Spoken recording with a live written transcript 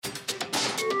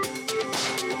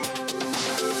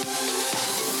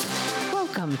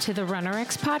to the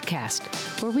RunRX podcast,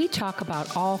 where we talk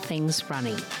about all things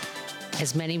running.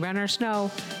 As many runners know,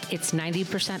 it's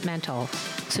 90% mental.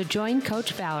 So join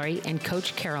Coach Valerie and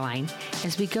Coach Caroline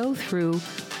as we go through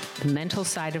the mental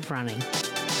side of running.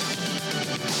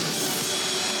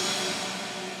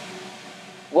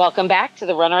 Welcome back to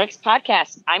the RunRX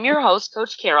podcast. I'm your host,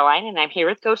 Coach Caroline, and I'm here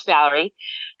with Coach Valerie.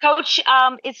 Coach,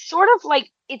 it's sort of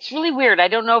like, it's really weird. I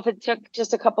don't know if it took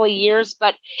just a couple of years,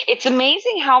 but it's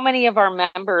amazing how many of our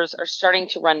members are starting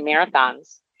to run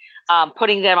marathons,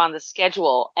 putting them on the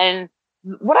schedule. And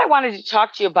what I wanted to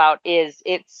talk to you about is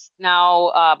it's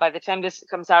now, by the time this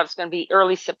comes out, it's going to be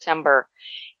early September.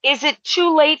 Is it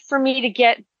too late for me to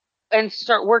get and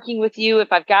start working with you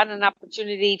if I've gotten an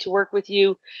opportunity to work with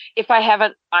you? If I have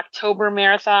an October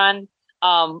marathon,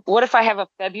 what if I have a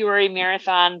February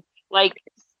marathon? Like,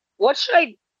 what should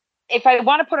I, if I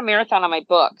want to put a marathon on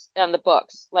the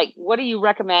books, like, what do you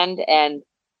recommend, and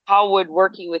how would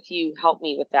working with you help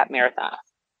me with that marathon?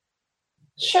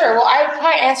 Sure. Well, I would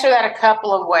probably answer that a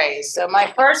couple of ways. So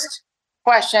my first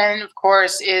question, of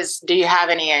course, is, do you have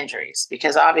any injuries?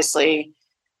 Because obviously,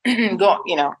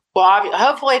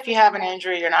 hopefully if you have an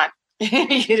injury, you're not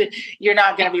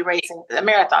going to be racing a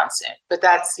marathon soon, but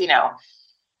that's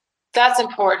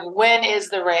important. When is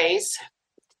the race?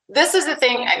 This is the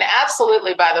thing. And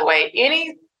absolutely, by the way,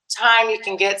 any time you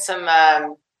can get some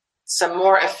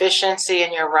more efficiency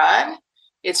in your run,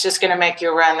 it's just going to make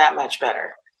your run that much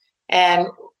better. And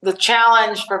the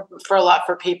challenge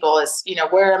for people is,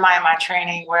 where am I in my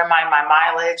training? Where am I in my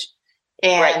mileage?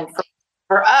 And right.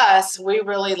 For us, we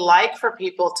really like for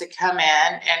people to come in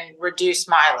and reduce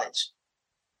mileage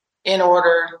in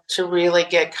order to really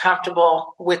get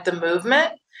comfortable with the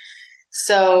movement.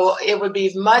 So it would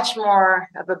be much more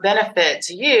of a benefit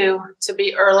to you to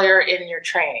be earlier in your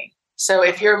training. So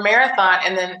if you're a marathon,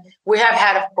 and then we have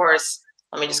had, of course,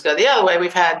 let me just go the other way.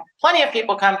 We've had plenty of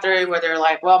people come through where they're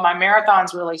like, well, my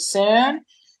marathon's really soon.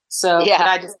 So Can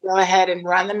I just go ahead and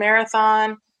run the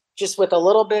marathon just with a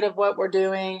little bit of what we're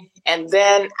doing? And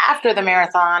then after the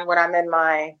marathon, when I'm in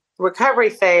my recovery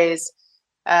phase,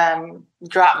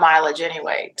 drop mileage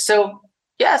anyway. So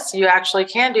yes, you actually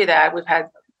can do that. We've had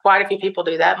quite a few people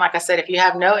do that. And like I said, if you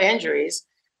have no injuries,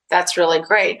 that's really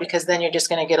great, because then you're just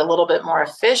going to get a little bit more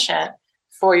efficient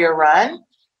for your run.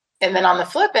 And then on the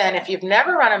flip end, if you've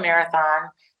never run a marathon,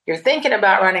 you're thinking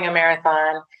about running a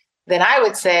marathon, then I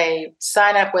would say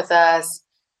sign up with us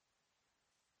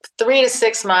 3 to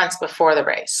 6 months before the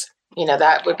race.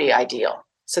 That would be ideal,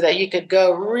 so that you could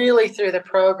go really through the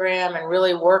program and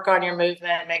really work on your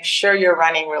movement, make sure you're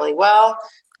running really well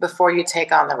before you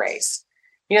take on the race.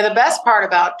 The best part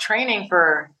about training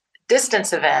for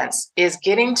distance events is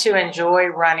getting to enjoy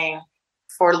running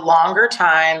for longer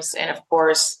times. And of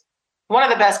course, one of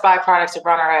the best byproducts of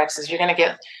RunRX is you're going to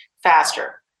get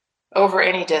faster over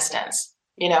any distance.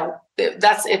 Even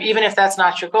if that's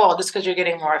not your goal, just because you're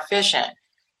getting more efficient.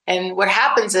 And what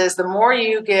happens is, the more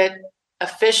you get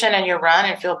efficient in your run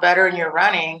and feel better in your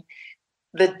running,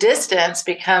 the distance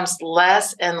becomes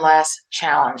less and less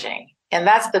challenging. And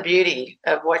that's the beauty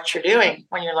of what you're doing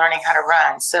when you're learning how to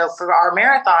run. So for our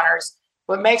marathoners,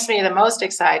 what makes me the most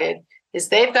excited is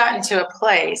they've gotten to a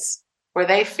place where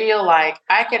they feel like,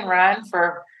 I can run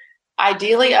for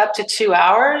ideally up to 2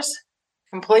 hours,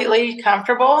 completely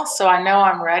comfortable. So I know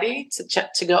I'm ready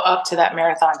to go up to that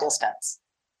marathon distance.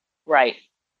 Right.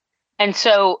 And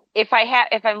so if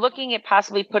I'm looking at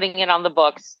possibly putting it on the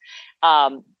books,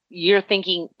 you're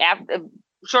thinking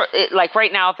like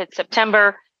right now, if it's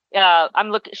September,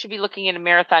 should be looking at a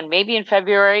marathon maybe in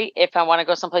February if I want to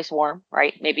go someplace warm,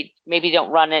 right? Maybe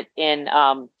don't run it in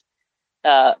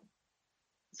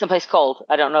someplace cold.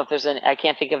 I don't know if I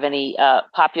can't think of any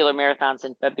popular marathons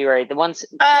in February. The ones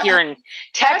here in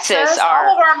Texas are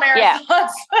all of our marathons.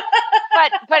 Yeah.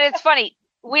 but it's funny,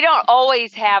 we don't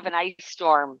always have an ice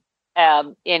storm at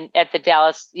the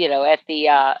Dallas, at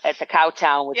the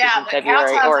Cowtown, which is in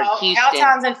February, or Houston.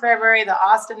 Cowtown's in February. The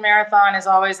Austin Marathon is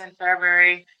always in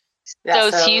February. Yeah,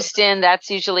 so Houston, that's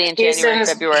usually in January,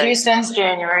 February. Houston's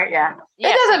January, yeah.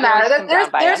 It doesn't matter.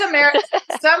 There's a marathon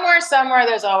somewhere.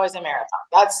 There's always a marathon.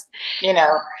 That's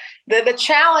the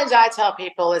challenge. I tell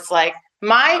people, it's like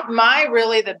my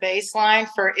really the baseline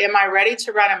for, am I ready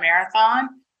to run a marathon?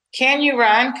 Can you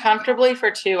run comfortably for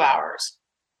 2 hours?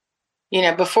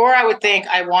 Before I would think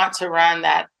I want to run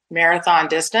that marathon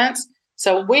distance.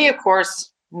 So we, of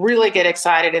course, really get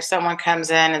excited if someone comes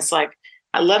in and it's like,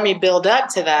 let me build up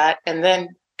to that and then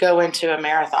go into a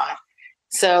marathon.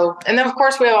 So, and then of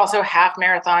course we also half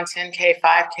marathon, 10K,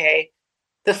 5K.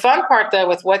 The fun part though,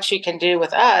 with what you can do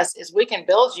with us is we can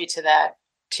build you to that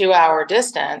 2 hour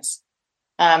distance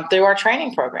through our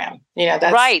training program.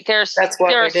 That's right. what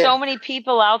there are we do. So many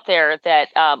people out there that,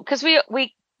 because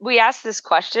we ask this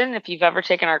question. If you've ever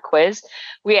taken our quiz,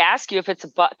 we ask you if it's a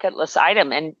bucket list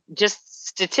item, and just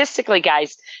statistically,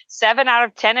 guys, 7 out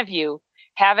of 10 of you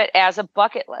have it as a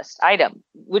bucket list item,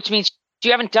 which means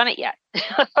you haven't done it yet.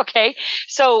 Okay.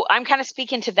 So I'm kind of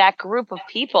speaking to that group of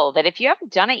people that if you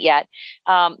haven't done it yet,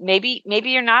 maybe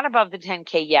you're not above the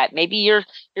 10K yet. Maybe you're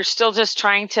still just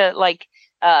trying to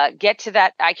get to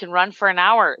that. I can run for an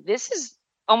hour. This is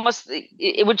almost,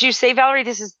 would you say, Valerie,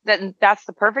 that's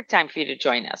the perfect time for you to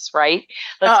join us, right?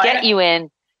 Let's get you in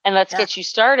and let's get you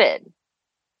started.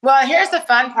 Well, here's the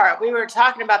fun part. We were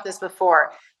talking about this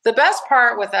before. The best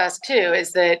part with us too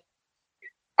is that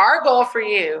our goal for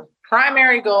you,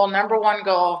 primary goal, number one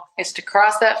goal, is to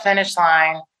cross that finish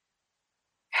line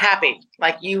happy.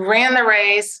 Like you ran the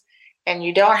race and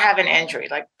you don't have an injury.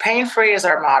 Like pain-free is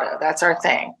our motto. That's our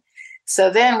thing. So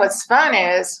then what's fun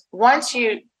is once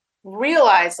you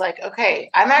realize okay,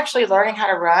 I'm actually learning how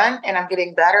to run and I'm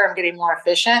getting better, I'm getting more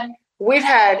efficient. We've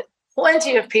had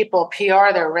plenty of people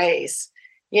PR their race.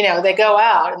 They go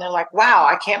out and they're like, wow,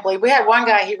 I can't believe. We had one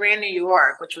guy, he ran New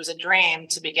York, which was a dream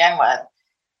to begin with.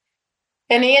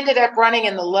 And he ended up running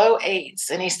in the low 8s.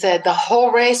 And he said the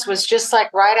whole race was just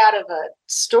like right out of a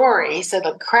story. He said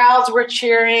the crowds were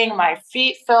cheering. My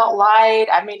feet felt light.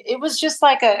 I mean, it was just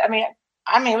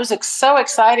it was so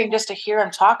exciting just to hear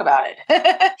him talk about it.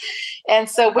 And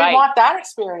so we want that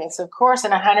experience, of course,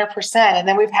 and 100%. And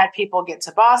then we've had people get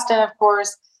to Boston, of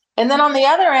course. And then on the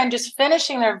other end, just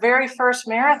finishing their very first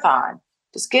marathon,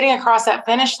 just getting across that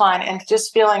finish line and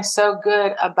just feeling so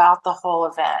good about the whole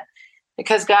event.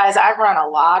 Because, guys, I've run a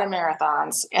lot of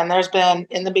marathons, and there's been,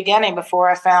 in the beginning, before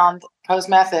I found Poe's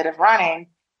method of running,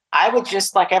 I would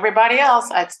just, like everybody else,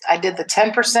 I did the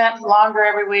 10% longer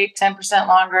every week, 10%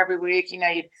 longer every week.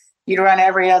 You'd run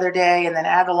every other day and then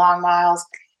add the long miles.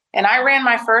 And I ran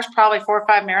my first probably 4 or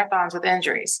 5 marathons with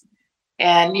injuries.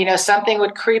 And, something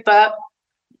would creep up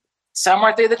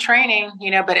somewhere through the training,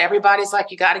 but everybody's like,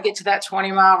 you got to get to that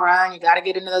 20-mile run. You got to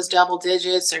get into those double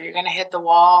digits or you're going to hit the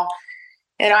wall.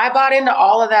 And I bought into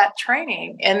all of that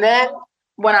training. And then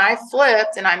when I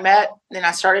flipped and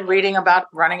I started reading about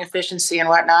running efficiency and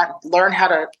whatnot, learn how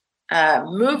to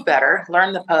move better,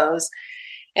 learn the pose.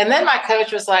 And then my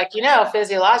coach was like,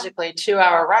 physiologically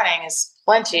 2-hour running is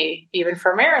plenty even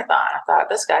for a marathon. I thought,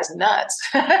 this guy's nuts.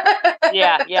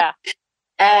 Yeah.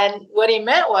 And what he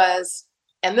meant was,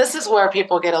 and this is where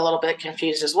people get a little bit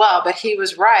confused as well, but he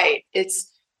was right. It's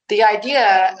the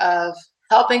idea of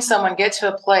helping someone get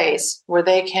to a place where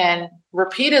they can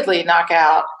repeatedly knock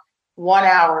out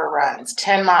 1-hour runs,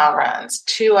 10-mile runs,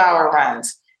 2-hour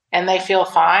runs, and they feel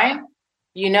fine.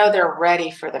 They're ready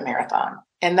for the marathon.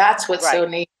 And that's what's so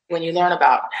neat when you learn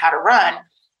about how to run.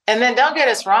 And then don't get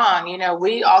us wrong.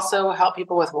 We also help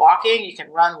people with walking. You can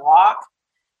run, walk.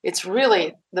 It's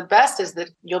really the best is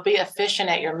that you'll be efficient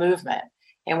at your movement.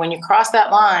 And when you cross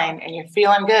that line and you're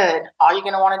feeling good, all you're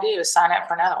going to want to do is sign up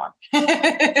for another one.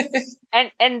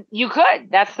 And you could.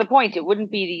 That's the point. It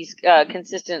wouldn't be these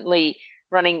consistently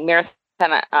running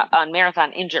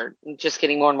marathon injured, just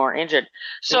getting more and more injured.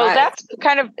 So that's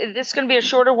this is going to be a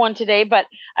shorter one today, but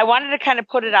I wanted to kind of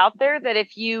put it out there that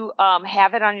if you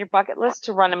have it on your bucket list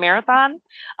to run a marathon,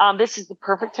 this is the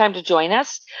perfect time to join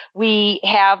us. We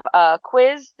have a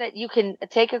quiz that you can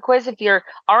take a quiz. If you're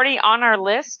already on our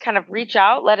list, kind of reach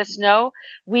out, let us know.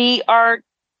 We are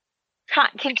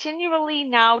continually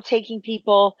now taking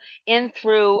people in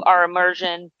through our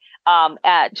immersion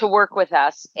to work with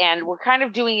us. And we're kind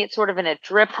of doing it sort of in a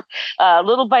drip,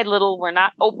 little by little. We're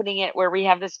not opening it where we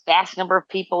have this vast number of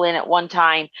people in at one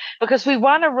time, because we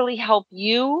want to really help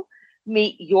you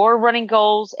meet your running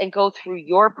goals and go through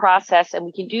your process. And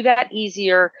we can do that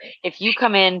easier if you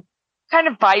come in kind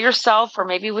of by yourself or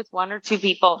maybe with 1 or 2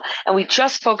 people, and we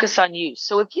just focus on you.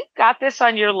 So if you've got this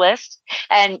on your list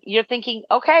and you're thinking,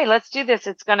 okay, let's do this.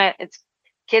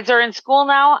 Kids are in school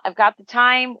now. I've got the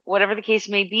time, whatever the case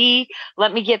may be.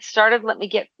 Let me get started. Let me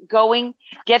get going.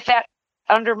 Get that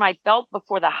under my belt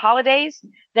before the holidays.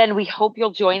 Then we hope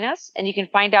you'll join us. And you can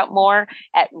find out more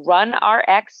at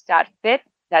runrx.fit.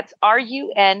 That's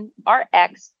runrx.fit.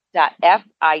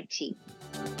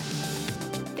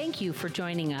 Thank you for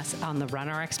joining us on the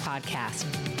RunRX podcast.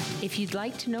 If you'd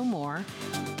like to know more,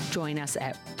 join us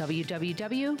at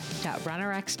www.runrx.fit.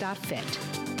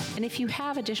 And if you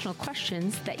have additional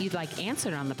questions that you'd like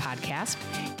answered on the podcast,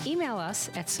 email us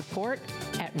at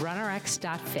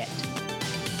support@runrx.fit.